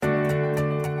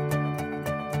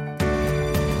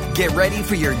Get ready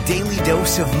for your daily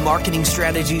dose of marketing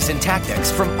strategies and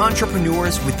tactics from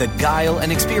entrepreneurs with the guile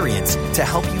and experience to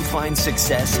help you find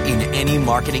success in any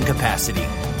marketing capacity.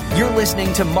 You're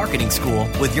listening to Marketing School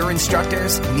with your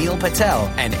instructors, Neil Patel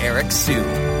and Eric Siu.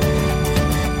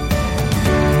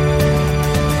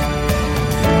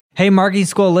 Hey, Marketing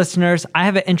School listeners, I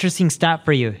have an interesting stat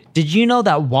for you. Did you know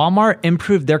that Walmart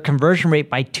improved their conversion rate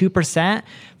by 2%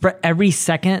 for every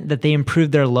second that they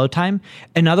improved their load time?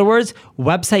 In other words,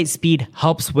 website speed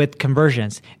helps with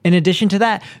conversions. In addition to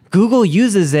that, Google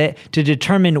uses it to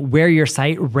determine where your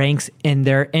site ranks in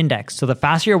their index. So the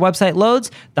faster your website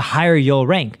loads, the higher you'll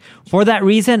rank. For that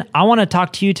reason, I want to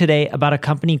talk to you today about a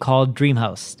company called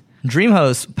DreamHost.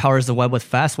 DreamHost powers the web with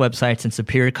fast websites and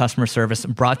superior customer service,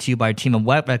 brought to you by a team of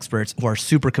web experts who are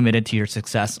super committed to your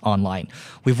success online.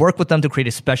 We've worked with them to create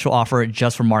a special offer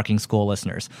just for Marketing School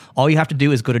listeners. All you have to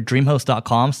do is go to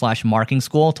dreamhost.com/marketing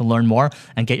school to learn more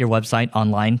and get your website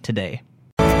online today.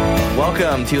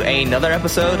 Welcome to another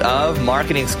episode of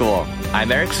Marketing School.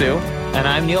 I'm Eric Siu. And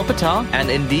I'm Neil Patel.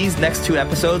 And in these next two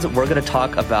episodes, we're going to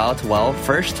talk about, well,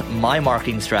 first, my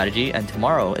marketing strategy, and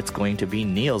tomorrow it's going to be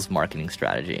Neil's marketing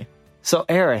strategy. So,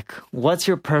 Eric, what's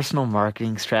your personal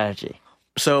marketing strategy?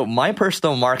 So, my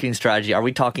personal marketing strategy, are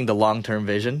we talking the long-term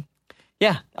vision?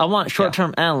 Yeah, I want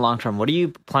short-term and long-term. What are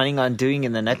you planning on doing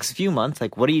in the next few months?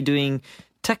 Like, what are you doing,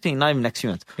 technically not even next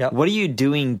few months, What are you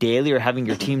doing daily or having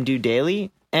your team do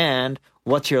daily? And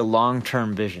what's your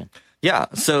long-term vision? Yeah,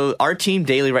 so our team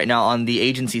daily right now on the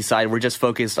agency side, we're just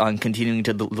focused on continuing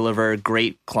to deliver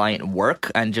great client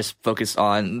work and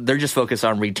they're just focused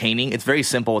on retaining. It's very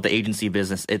simple with the agency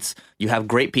business. It's you have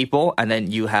great people and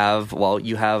then you have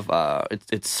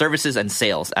it's services and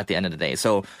sales at the end of the day.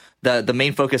 So the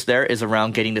main focus there is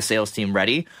around getting the sales team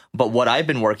ready. But what I've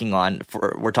been working on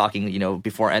we're talking,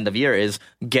 before end of year is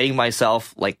getting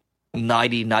myself like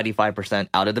 95%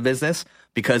 out of the business,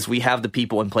 because we have the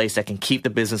people in place that can keep the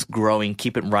business growing,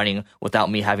 keep it running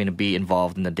without me having to be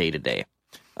involved in the day-to-day.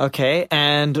 Okay,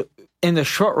 and in the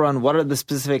short run, what are the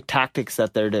specific tactics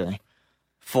that they're doing?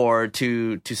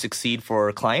 To succeed for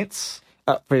clients?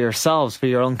 For yourselves, for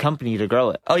your own company to grow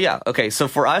it. Oh, yeah. Okay, so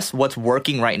for us, what's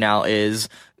working right now is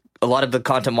a lot of the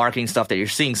content marketing stuff that you're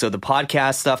seeing. So the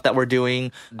podcast stuff that we're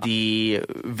doing, the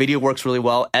video works really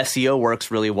well, SEO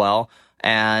works really well.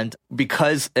 And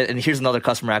here's another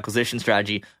customer acquisition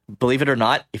strategy. Believe it or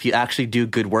not, if you actually do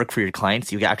good work for your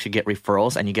clients, you actually get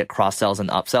referrals and you get cross-sells and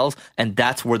upsells. And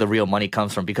that's where the real money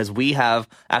comes from, because we have,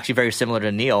 actually very similar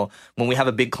to Neil, when we have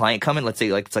a big client come in, let's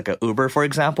say like it's like a Uber, for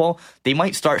example, they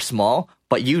might start small,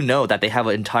 but you know that they have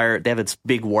this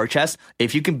big war chest.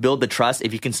 If you can build the trust,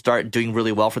 if you can start doing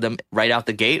really well for them right out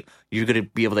the gate, you're going to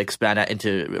be able to expand that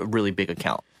into a really big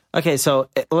account. Okay, so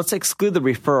let's exclude the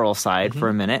referral side for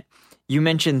a minute. You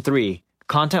mentioned 3: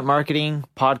 content marketing,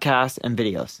 podcasts, and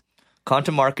videos.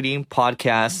 Content marketing,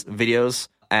 podcasts, videos,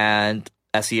 and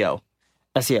SEO.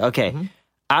 SEO, okay. Mm-hmm.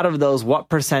 Out of those, what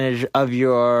percentage of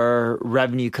your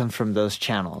revenue comes from those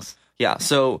channels? Yeah,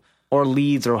 so... Or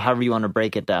leads, or however you want to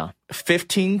break it down.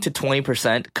 15 to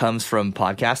 20% comes from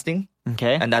podcasting.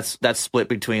 Okay. And that's split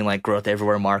between like Growth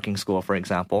Everywhere, Marketing School, for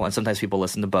example. And sometimes people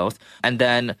listen to both. And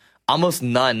then almost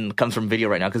none comes from video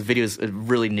right now, because video is a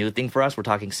really new thing for us. We're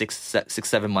talking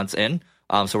 7 months in.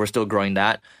 So we're still growing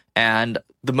that. And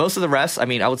most of the rest, I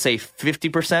would say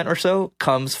 50% or so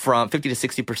comes from, 50 to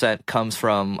 60% comes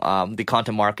from the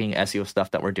content marketing SEO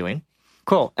stuff that we're doing.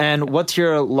 Cool. And what's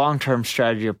your long-term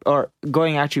strategy? Or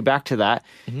going actually back to that,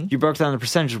 you broke down the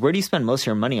percentages. Where do you spend most of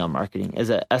your money on marketing?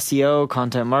 Is it SEO,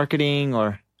 content marketing,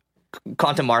 or?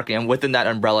 Content marketing. And within that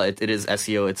umbrella, it is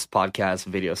SEO, it's podcast,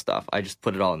 video stuff. I just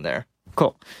put it all in there.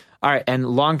 Cool. All right. And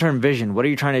long-term vision, what are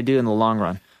you trying to do in the long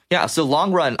run? Yeah, so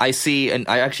long run, I see, and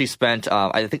I actually spent,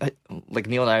 I think, like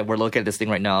Neil and I, we're looking at this thing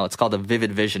right now. It's called The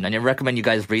Vivid Vision. And I recommend you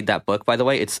guys read that book, by the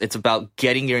way. It's about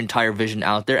getting your entire vision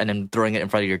out there and then throwing it in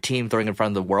front of your team, throwing it in front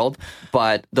of the world.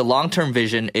 But the long-term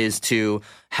vision is to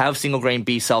have Single Grain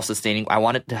be self-sustaining. I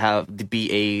want it to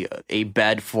be a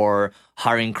bed for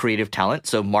hiring creative talent,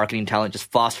 so marketing talent,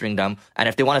 just fostering them. And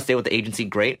if they want to stay with the agency,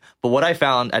 great. But what I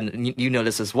found, and you know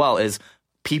this as well, is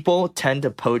people tend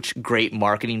to poach great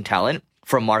marketing talent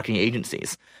from marketing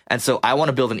agencies. And so I want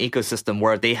to build an ecosystem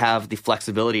where they have the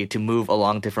flexibility to move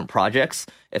along different projects.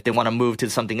 If they want to move to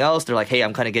something else, they're like, hey,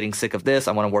 I'm kind of getting sick of this.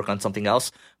 I want to work on something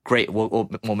else. Great. We'll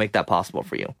make that possible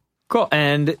for you. Cool.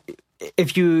 And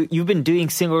if you've been doing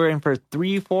Single Grain for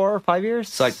 3, 4, 5 years?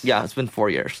 So it's been 4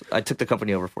 years. I took the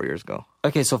company over 4 years ago.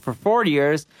 Okay. So for 4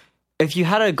 years, if you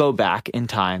had to go back in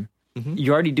time,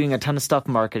 you're already doing a ton of stuff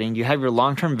marketing. You have your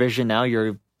long-term vision now.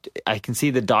 I can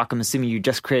see the doc. I'm assuming you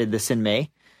just created this in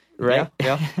May, right?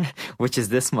 Yeah. Which is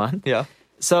this month. Yeah.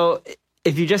 So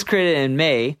if you just created it in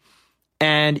May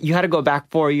and you had to go back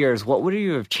 4 years, what would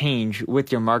you have changed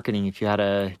with your marketing if you had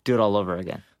to do it all over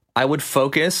again? I would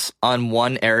focus on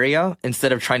one area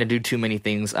instead of trying to do too many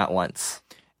things at once.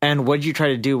 And what did you try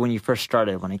to do when you first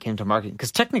started, when it came to marketing?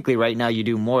 Because technically right now you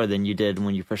do more than you did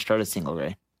when you first started Single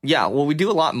Grain. Yeah, well, we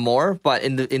do a lot more, but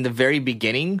in the very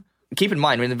beginning, keep in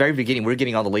mind, in the very beginning, we're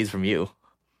getting all the leads from you.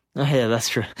 Oh, yeah, that's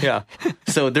true. Yeah.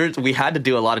 So we had to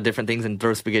do a lot of different things and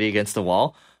throw spaghetti against the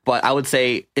wall. But I would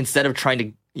say instead of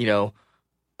trying to,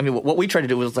 what we tried to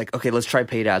do was like, okay, let's try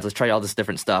paid ads. Let's try all this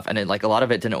different stuff. And then like a lot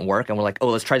of it didn't work. And we're like, oh,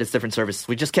 let's try this different service.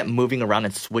 We just kept moving around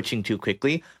and switching too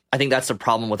quickly. I think that's the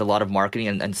problem with a lot of marketing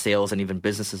and sales and even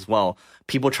business as well.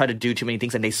 People try to do too many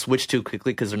things and they switch too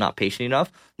quickly because they're not patient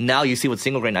enough. Now you see with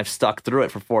Single Grain, I've stuck through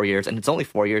it for 4 years and it's only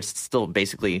 4 years. It's still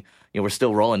basically, we're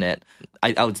still rolling it.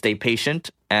 I would stay patient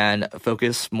and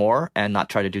focus more and not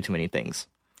try to do too many things.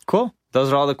 Cool.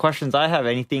 Those are all the questions I have.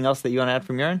 Anything else that you want to add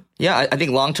from your end? Yeah, I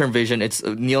think long-term vision, it's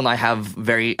Neil and I have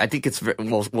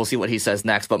we'll see what he says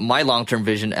next, but my long-term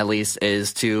vision at least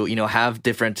is to, have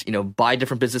different, buy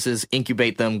different businesses,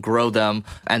 incubate them, grow them,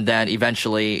 and then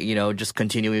eventually, just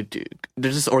continue to,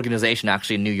 there's this organization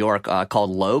actually in New York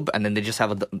called Loeb, and then they just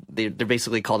have, they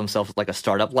basically call themselves like a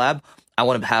startup lab. I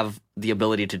want to have the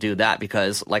ability to do that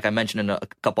because, like I mentioned in a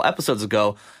couple episodes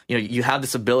ago, you have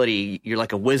this ability. You're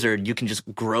like a wizard. You can just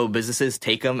grow businesses,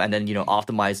 take them, and then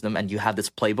optimize them, and you have this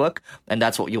playbook, and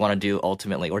that's what you want to do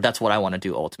ultimately, or that's what I want to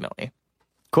do ultimately.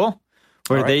 Cool.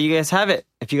 Well, right. There you guys have it.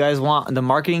 If you guys want the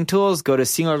marketing tools, go to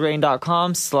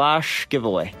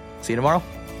singlegrain.com/giveaway. See you tomorrow.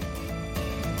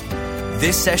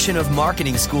 This session of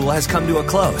Marketing School has come to a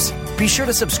close. Be sure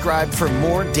to subscribe for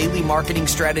more daily marketing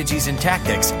strategies and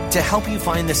tactics to help you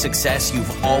find the success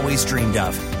you've always dreamed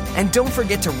of. And don't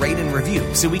forget to rate and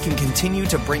review so we can continue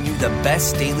to bring you the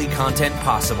best daily content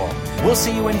possible. We'll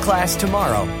see you in class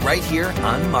tomorrow, right here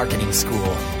on Marketing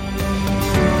School.